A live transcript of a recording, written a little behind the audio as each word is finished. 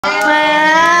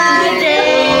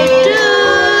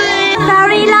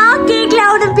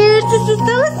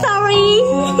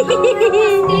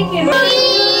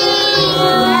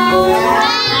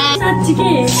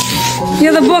साँच्चीकै यो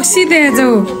त बक्सी दिएछ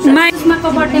माइकमाको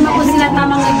बर्थडेमा कोसिला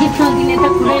तामाङले गिफ्ट नदिने त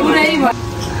कुरै भयो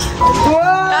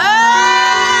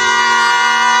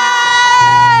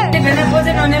भेना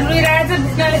बोजेन भने रुइरहेछ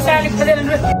बिस्नाले चाली खोजेर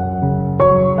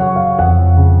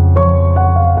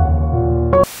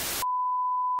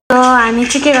हामी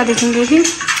चाहिँ के गर्दैछौँ बेबी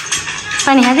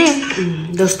पानी खाँदै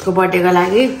दोस्तको बर्थडेको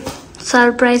लागि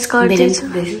सरप्राइज गर्दैछु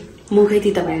मुखै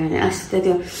तितो भयो भने अस्ति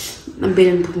त्यो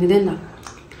बेलन फुक्दिँदैन नि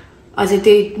अझै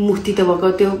त्यही मुख तितो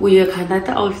भएको त्यो उयो खाँदा त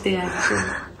औषधि आएको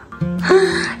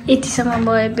यतिसम्म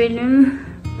भयो बेलुन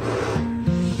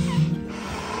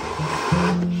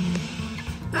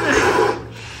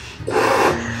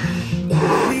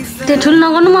त्यो ठुलो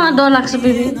नगर्नु मलाई डर लाग्छ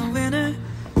बेबी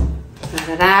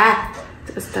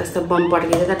यस्तो बम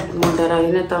पड्केर त म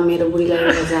डराउँदिन त मेरो बुढीलाई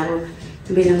अब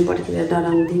बेलन पड्केर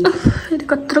डराउँदिन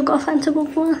कत्रो गफ हान्छ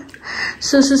बोक्नु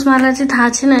सुषमालाई चाहिँ थाहा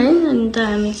छैन है अनि त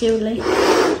हामी चाहिँ उसलाई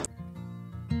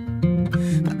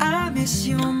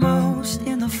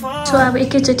सो अब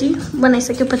एकैचोटि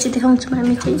बनाइसकेपछि देखाउँछौँ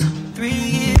हामी चाहिँ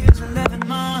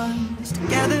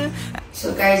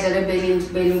सो गाइजहरु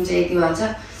बेलुन चाहिँ यति भन्छ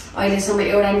अहिलेसम्म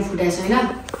एउटा नि फुटेको छैन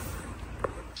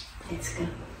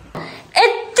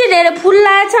यति धेरै फुल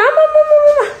लागेछ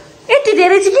यति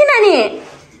धेरै चाहिँ किन नि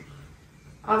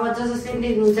अब जसले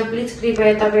देख्नुहुन्छ प्लिज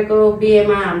कृपया तपाईको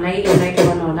बिहेमा हामीलाई इन्भाइट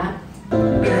गर्नु होला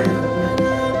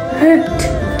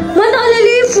म त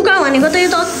अलिअलि फुका भनेको त यो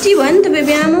त अति भयो नि त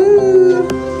बेबी आमा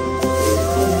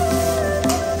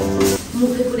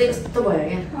मुखै पुरै कस्तो भयो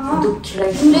क्या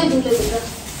दुख्छलाई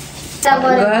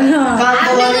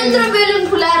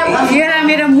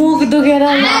मेरो मुख दुखेर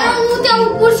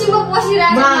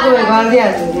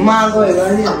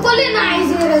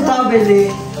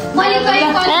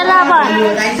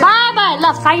ल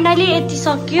फाइनली यति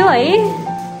सक्यो है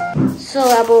सो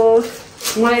अब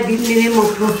मलाई दिनदिनै म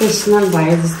प्रोफेसनल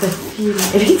भए जस्तो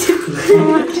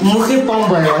मुखै पम्प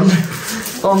भयो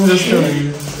पम्प जस्तो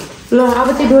ल अब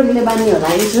त्यो डोरीले बाँध्ने होला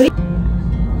है छोरी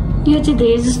यो चाहिँ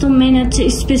धेरै जस्तो मेहनत चाहिँ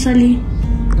स्पेसली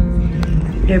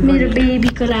मेरो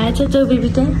बेबीको लागेको छ त्यो बेबी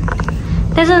त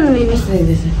त्यसो नि बेबी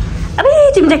अब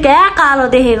तिमी त क्या कालो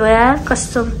देखेको यार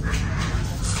कस्तो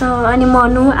सो अनि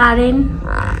मनु आर्यन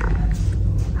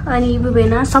अनि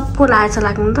बुबेना सबको लागेछ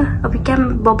लाग्नु त अब क्या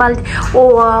बबाल ओ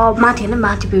माथि होइन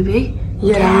माथि बेबी है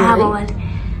क्या बबाल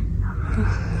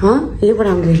यो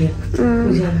राम्रो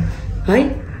है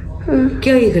के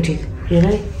हो यो ठिक हेर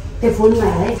है त्यो फोनमा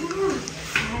है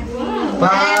Happy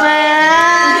birthday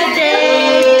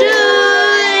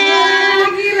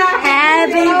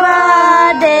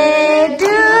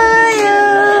to you.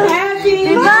 Happy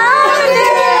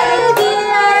birthday,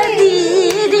 dear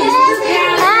Didi.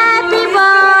 Happy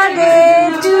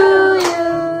birthday to you.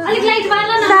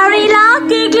 Sorry,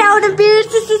 lucky cloud appears.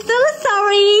 So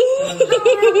sorry.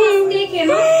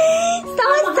 So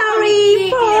sorry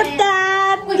for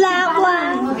that.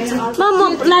 Mama,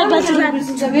 live at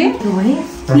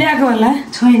ल्याएको होला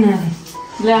छैन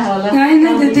होइन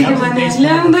त्यतिकै मानिस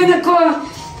ल्याउँदैन को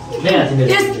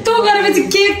यस्तो गरेपछि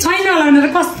केक छैन होला भनेर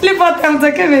कसले पत्याउँछ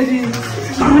क्या फेरि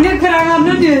हुने कुरा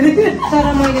गर्नु नि तर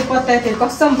मैले पत्याएको थिएँ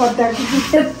कसम पत्याएको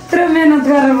यत्रो मेहनत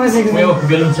गरेर बसेको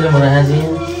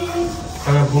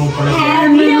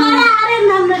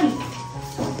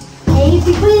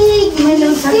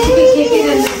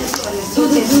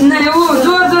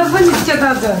जोर जोर पनि निस्क्यो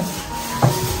दाजु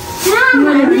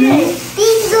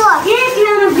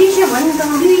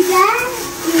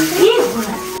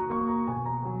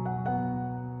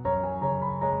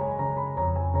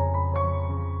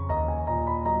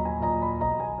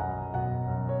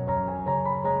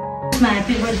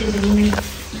Happy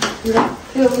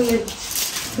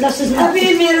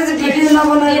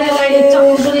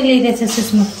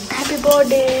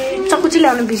birthday चक्कु चाहिँ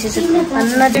ल्याउनु बिर्सेछु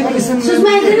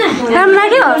राम्रो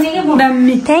लाग्यो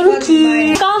थ्याङ्क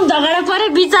यू कम झगडा पऱ्यो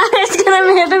बिचार यसको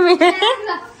मेरो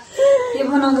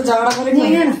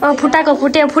फुटाएको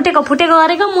फुटेको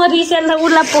गरेको म रिसेल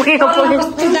उसलाई पोकेको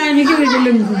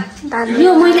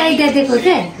यो मैले आइडिया दिएको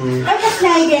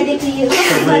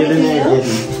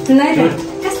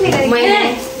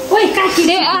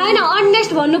होइन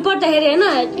अनेस्ट भन्नु पर्दाखेरि होइन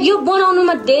यो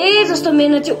बनाउनुमा धेरै जस्तो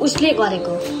मेहनत चाहिँ उसले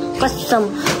गरेको कसम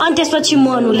अनि त्यसपछि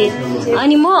मनुले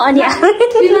अनि म अनि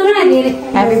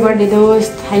ह्यापी बर्थडे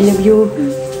दोस्त I love you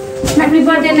happy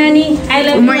birthday नानी I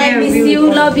love you I miss you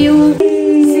love you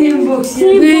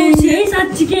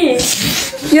साँच्चीकै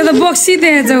यो त बक्सी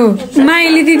दिएछ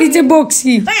माइली दिदी चाहिँ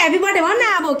बक्सी ह्यापी बर्थडे भन्न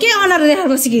अब के अनर देखाएर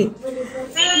बसी कि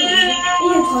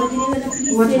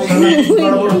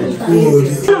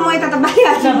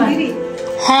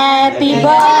Happy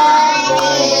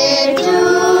birthday to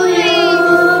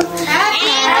you. Happy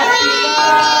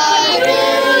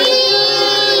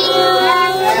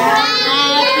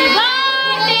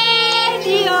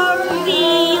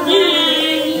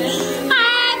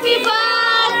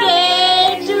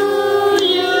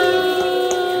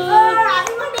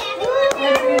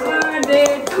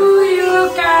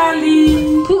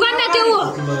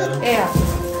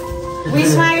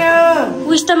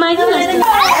wish त माग्नु न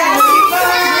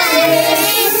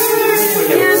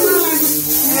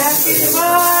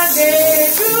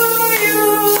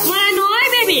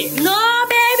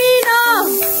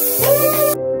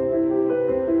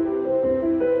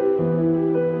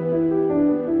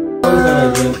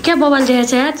क्या बबाल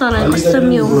देखेछ यार चला कस्तो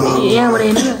मियो यहाँबाट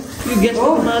हेर्नु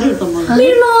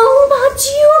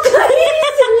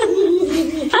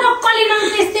नक्कली नाम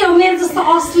त्यस्तै हो मेरो जस्तो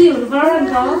असली हुनु पर्यो नि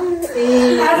त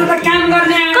आज त काम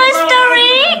गर्ने कस्तरी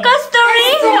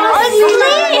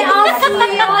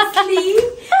असली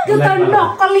त्यो त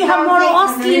नक्कली हाम्रो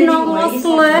असली नाम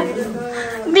असली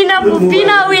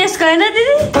बिना उयसको हैन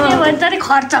दिदी के भन्छ नि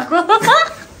खर्चको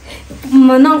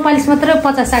नौपालिस मात्र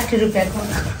 50-60 रुपियाँको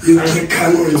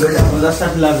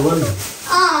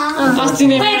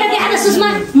सुषमा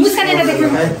मुस्कान यता देख्नु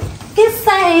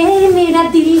कैसा है मेरा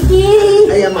दिल की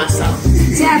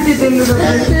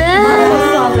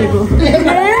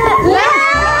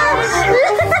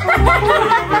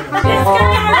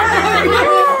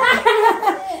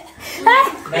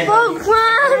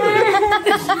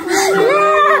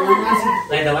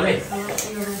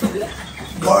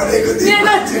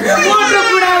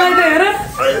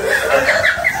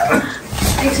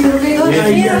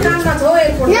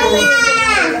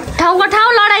ठाउँको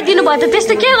ठाउँ लडाइदिनु भयो त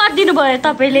त्यस्तो के गरिदिनु भयो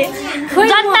तपाईँले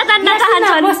जनता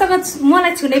चाहन्छ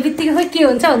मलाई छुने बित्तिकै खोइ के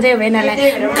हुन्छ यो भेनालाई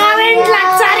कमेन्ट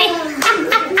लाग्छ अरे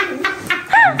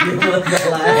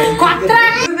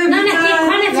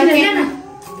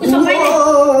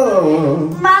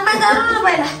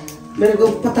मेरे को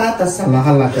पता था सब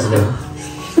हल्ला कर दे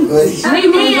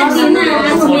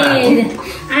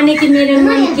आने की मेरे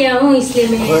मन क्या हूँ इसलिए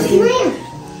मैं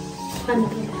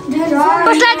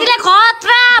उसलाई दिले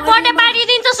खतरा बर्थडे पार्टी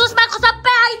दिन्छ सुषमाको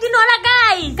सबै आइदिनु होला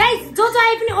गाइस जो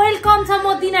आए पनि ओइल कम छ म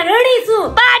दिन रेडी छु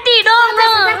पार्टी डोम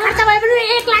खर्च भए पनि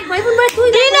 1 लाख भए पनि म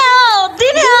दिने हो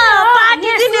पार्टी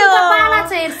दिने हो पाला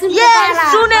छ हेर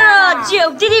सुनेर जिउ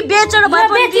दिदी बेचेर भए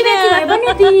पनि दिने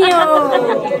हो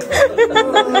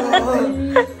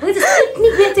उही त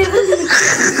पिकनिक बेचेर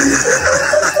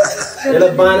एला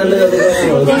बानले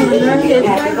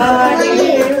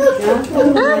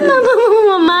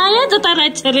माया त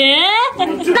रहेछ रे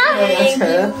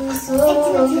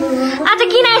आज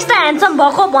किन यस्तो ह्यान्डसम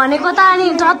भएको भनेको त अनि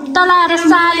झट्ट लाएर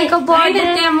सालेको बर्थडे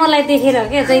त्यहाँ मलाई देखेर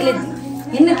क्या जहिले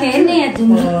हेर्ने यहाँ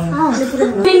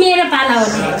झुम्मी मेरो पाला हो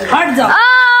हट जाऊ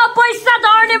पैसा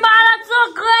दौड्ने पाला छ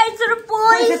गाइस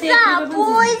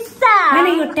पैसा हैन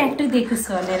यो ट्याटु देखुस्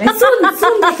भनेर सुन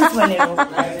देखुस् भनेर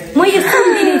म यो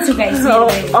सुन्दिनै छु गाइस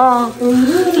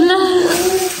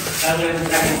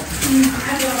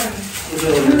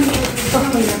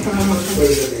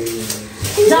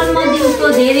जन्मदिनको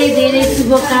धेरै धेरै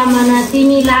शुभकामना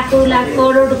तिमी लाखौं लाख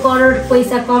करोड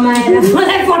पैसा कमाएर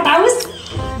मलाई पठाउस्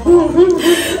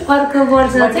अर्को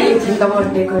वर्ष चाहिँ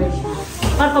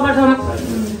अर्को वर्षमा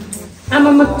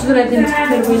आमामा चुरा दिन्छु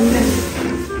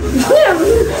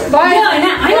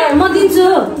होइन म दिन्छु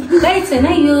गाइस होइन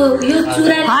यो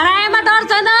चुरा हराएमा डर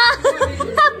छैन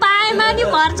पाएमा नि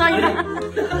भर छैन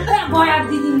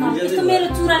यस्तो मेरो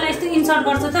चुरालाई यस्तो इन्सर्ट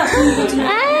गर्छ त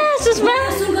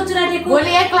सुनको चुरा दिएको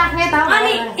भोलि 1 लाख नै त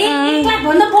अनि 1 लाख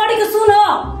भन्दा बढीको सुन हो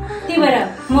त्यही भएर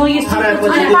म यस्तो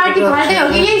पार्टी फाल्दै हो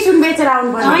कि यही सुन बेचेर आउनु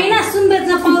पर्छ हैन सुन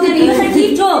बेच्न पाउँदैन यो त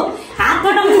गिफ्ट हो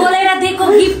हातबाट खोलेर दिएको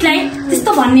गिफ्टलाई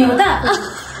त्यस्तो भन्ने हो त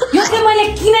यो चाहिँ मैले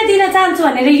किन दिन चाहन्छु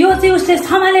भनेर यो चाहिँ उसले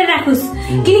सम्हालेर राखोस्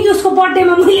किनकि उसको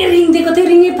बर्थडेमा मैले रिङ दिएको थियो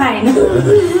रिङै पाएन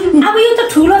अब यो त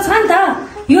ठुलो छ नि त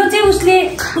यो चाहिँ उसले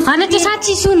हैन त्यो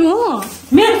साच्चै सुन हो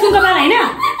मेरो सुनको बाल हैन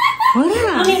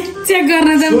अनि चेक गर्न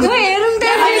जाऊ खै हेरौँ त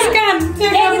मुस्कान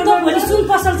चेक गर्न त भोलि सुन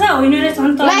पसल छ होइन रे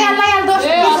छन् त लायल दोस्त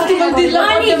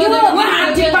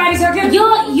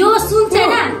यो सुन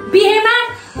छैन बिहेमा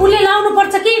उले लाउनु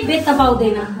पर्छ कि बेच्न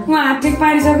पाउँदैन उहाँ हात टेक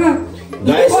पारिसक्यो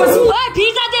ओइ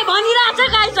फिर्ता दे भनिरहेछ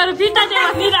गाइसहरु फिर्ता दे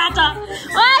भनिरहेछ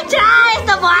ओइ छा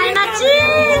यस्तो भएन छि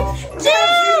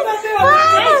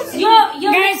यो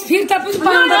गाइस फिर्ता पनि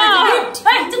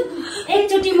पाउँदैन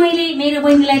एकचोटी मैले मेरो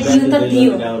बहिनीलाई दियो त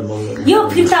दियो यो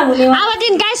फिर्ता हुने हो अब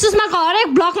दिन गाइस सुषमाको हरेक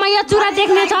ब्लगमा यो चुरा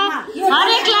देख्ने छ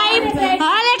हरेक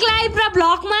लाइभ र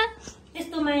ब्लगमा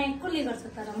यस्तो माया कसले गर्छ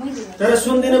तर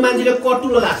सुन्दिन मान्छेले कट्टु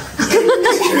लगा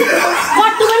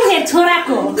कट्टु पनि हे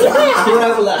छोराको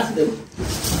लाग्छ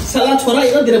साला छोरा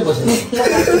यो दिएर बस्छ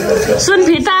सुन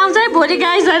फिर्ता आउँछ भोलि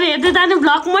गाइसहरु हेर्दै जानु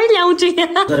ब्लगमै ल्याउँछु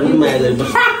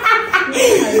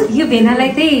यो भेनालाई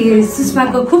चाहिँ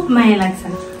सुषमाको खुब माया लाग्छ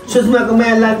सुषमाको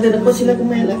माया लाग्दैन कसैको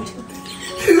माया लाग्छ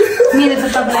मेरो त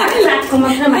तपाईलाई चाकको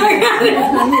मात्र माया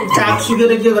चाक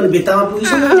सुकेर के गर्ने भित्तामा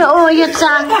पुगिसक्यो ओ यो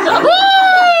चाक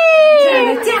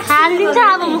हालिदिन्छ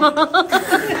अब म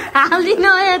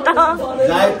हाल्दिनु है त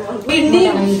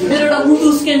मेरो मुटु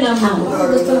उसकै नाममा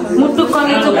मुटु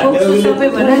कलेजो खोक्छु सबै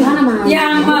भने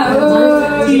यामा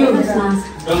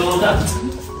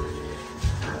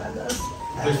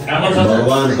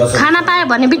खाना पायो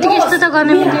भने बित्तिकै यस्तो त गर्न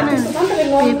मिल्दैन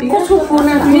कसो फोन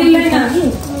मिल्दैन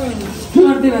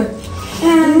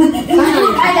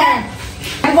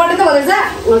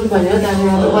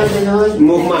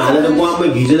मुखमा हालेर मुखमै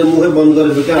घिचेर मुखै बन्द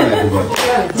गरेर कहाँ लाग्नु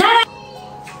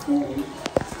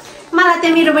मलाई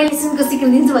त्यहाँ मेरो बहिनी सुनको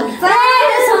सिकाइदिन्छु भने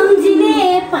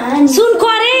सुनको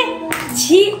अरे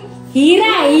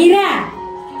हिरा हिरा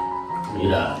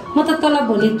म त तँलाई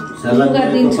भोलि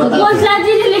गरिदिन्छु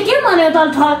दिदीले के भन्यो त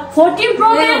 14 प्रो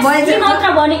मात्र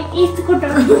भने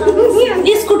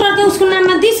स्कुटर त उसको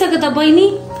नाममा दिइसक्यो त बहिनी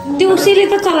त्यो उसैले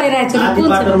त चलाइरहेछ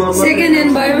सेकेन्ड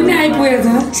ह्यान्ड भयो भने आइपुग्यो त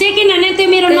सेकेन्ड ह्यान्ड त्यो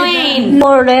मेरो नयाँ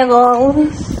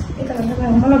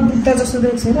मलाई बुद्ध जस्तो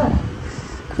देख्छ र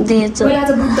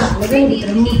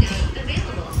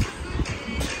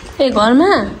ए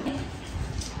घरमा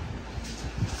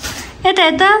यता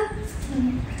यता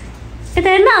यता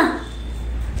हेर्न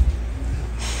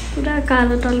पुरा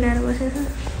कालो टल्काएर बसेछ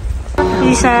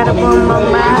रिसाएर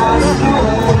बम्बममा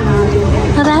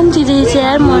राम्री रहेछ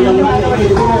यार मन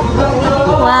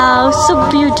वाउ सो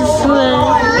ब्युटिफुल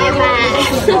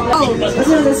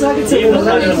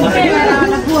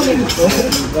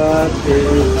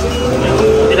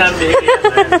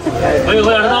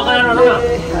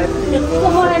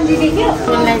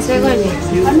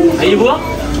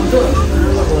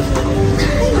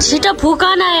छिटो फुक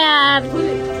न यार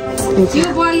यो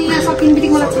बलले सकिन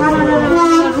बित्तिकै मलाई छाडा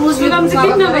रोज काम चाहिँ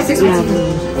किन नभइसक्यो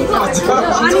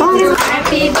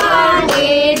Happy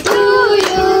birthday to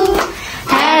you.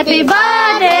 Happy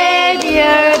birthday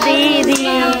dear Didi.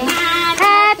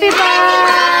 Happy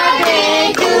birthday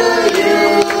to you.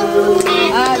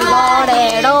 Happy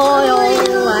birthday to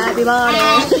you. Happy birthday.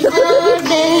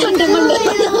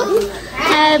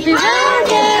 Happy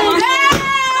birthday.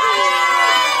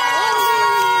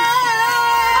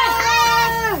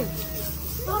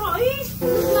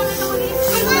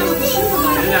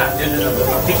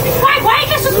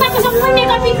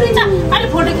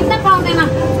 Photo खिच्न पाउँदैन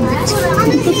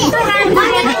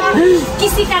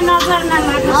किसी का नजर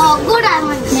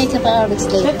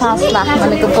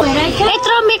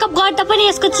यत्रो मेकअप गर्दा पनि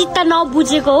यसको चित्त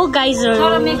नबुझेको हो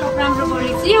गाइजहरु मेकअप राम्रो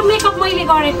गरेको यो मेकअप मैले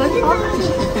गरेको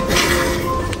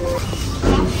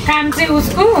काम चाहिँ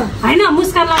उसको हैन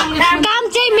मुस्कान काम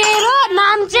चाहिँ मेरो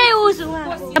नाम चाहिँ उस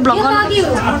फोटोमा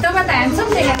त ह्यान्डसम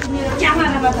देखाएको मेरो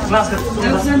क्यामेरामा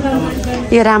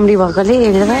यो राम्री भएकोले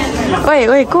हेरेर ओए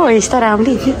ओए को हो यस्तो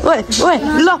राम्री ओए ओए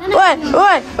ल ओए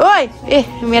ओए ओए ए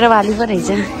मेरो भाली पो रहेछ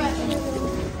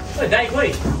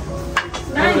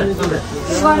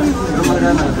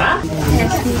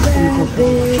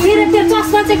मेरो त्यो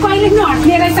चस्मा चाहिँ कहिले पनि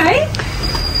हट्ने रहेछ है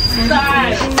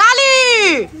ताली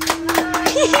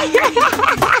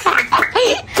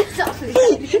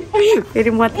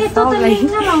फेरि म त सबलाई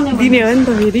दिने हो नि त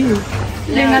फेरि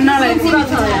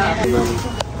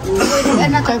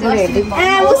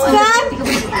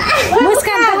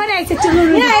मुस्कान त बनाएको छ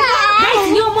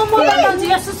यो म बताउँछु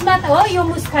यो सुस्मा त हो यो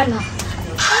मुस्कान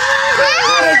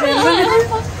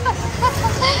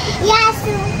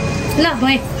ल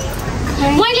भाइ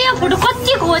मैले यो फोटो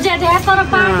कति खोजे थिएँ तर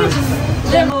पाएँ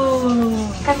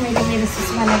मैले मेरो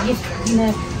सुस्मालाई गिफ्ट दिन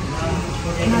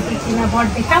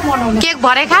बर्थडे कहाँ मनाउने केक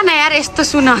भरे खा न यार यस्तो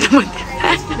सुन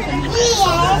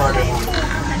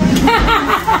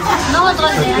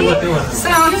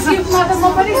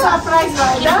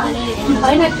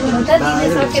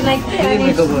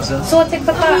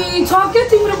सोचेको त छ के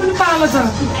तिम्रो पनि पालो छ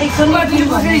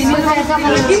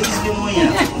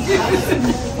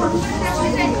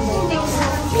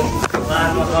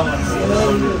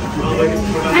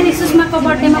अनि सुषमाको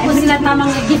बर्थडेमा खुसीलाई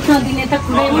तामाङले गिफ्ट नदिने त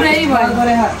पुरै भयो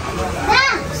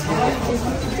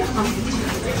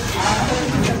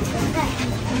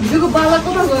जुगो बाला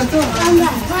कता गयो त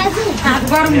हात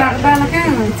गरम भएको बाला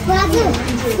कहाँ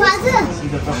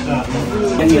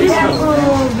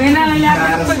भेनालाई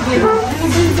ल्याएको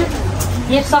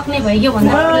एक सक्ने भइगयो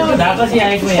भन्दा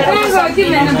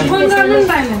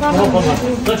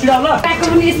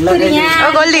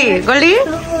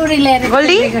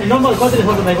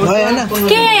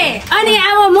के अनि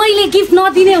अब मैले गिफ्ट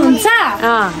नदिने हुन्छ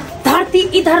धरती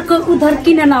इधरको उधर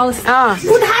किन नहोस्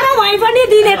उधारो भए पनि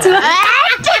दिनेछु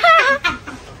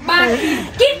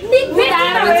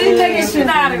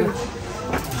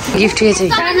गिफ्ट के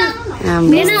चाहिँ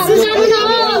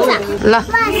ल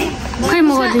खै म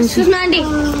गरिदिन्छु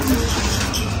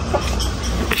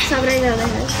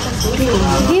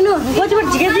दिनु कतिबाट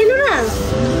झिकेर दिनु न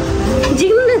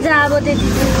झिक्नु न जा अब त्यति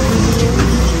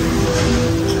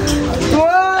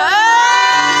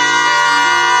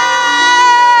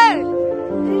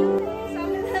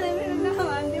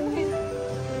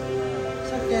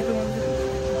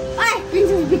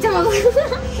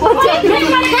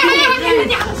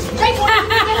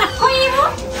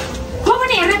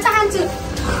हेर्न चाहन्छु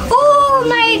Oh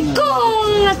my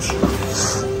god!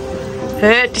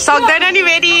 सक्दैन नि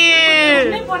फेरि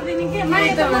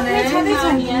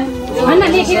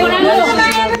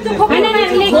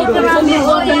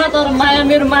तर माया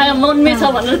मेरो माया मनमै छ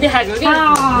भनेर देखाएको कि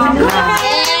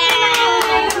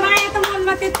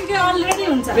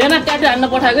भेना ट्याटु हान्न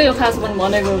पठाएको यो खास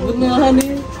भनेको बुझ्नु होला नि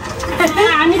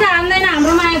हामी त हान्दैन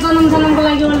हाम्रो माया जन्मको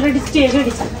लागि अलरेडी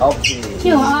रेडी छ के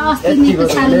हो अस्तिको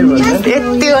साल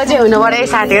यतिको चाहिँ हुनु पर्यो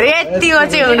साथीहरू यतिको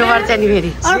चाहिँ हुनुपर्छ नि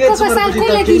फेरि अर्को साल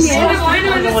कसले दिने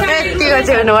यतिको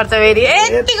चाहिँ हुनुपर्छ फेरि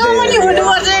यतिको पनि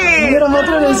हुनुपर्छ मेरो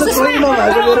मात्र रहेछ कोही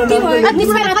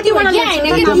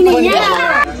नभएको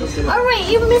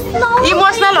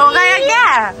इमोसनल हो गयो क्या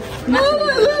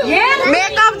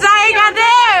मेकअप जाएगा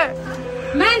दे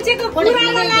मान्छेको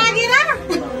पुरानो लागेर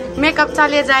मेकअप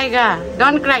चले जाएगा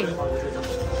डोन्ट क्राई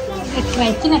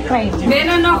किन क्राई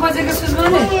बेना नखोजेको सुस्मा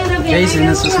नि केही छैन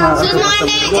सुस्मा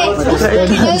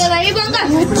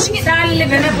सालीले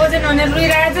बेना खोजेन भने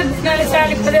रुइरहेछ बुक्नाले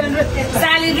साली खोजेन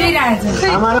साली रुइरहेछ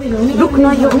रुक्न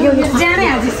यो ज्यानै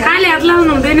हात खाली हात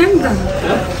लाउनु हुँदैन नि त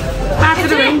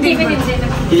पात्र पनि हुँदैन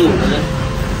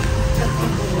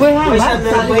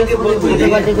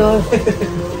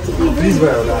प्लिज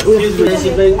भयो होला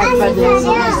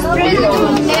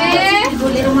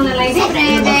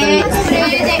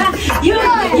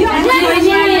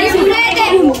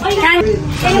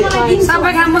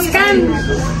सबै खा मुस्कान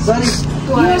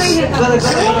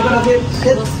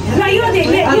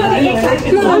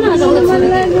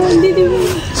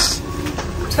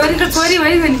छोरी र छोरी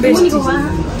भयो भने बेसी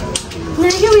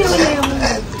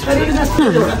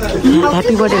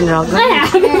ह्याप्पी बर्थडे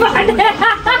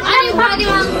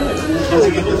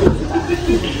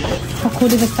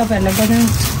खोली त तपाईँहरूलाई बजाउँ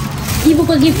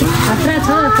इबुको गिफ्ट खतरा छ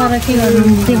तर के गर्नु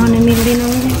देखाउन मिल्दैन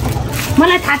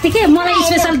मलाई थाहा थियो के मलाई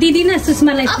स्पेसल दिदिनँ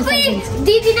सुषमालाई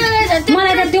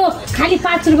मलाई त त्यो खालि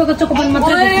 5 रुपियाँको चोकोपन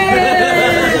मात्र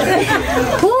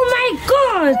ओ माई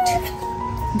गॉड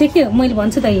देख्यो मैले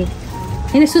भन्छु त यो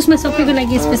होइन सुषमा सबैको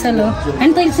लागि स्पेसल हो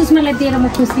अनि तैँले सुषमालाई दिएर म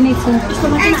खुसी नै छु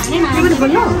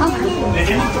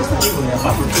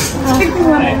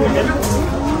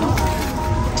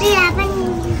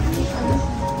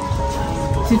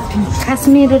खास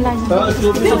मेरो लागि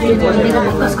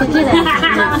कसको के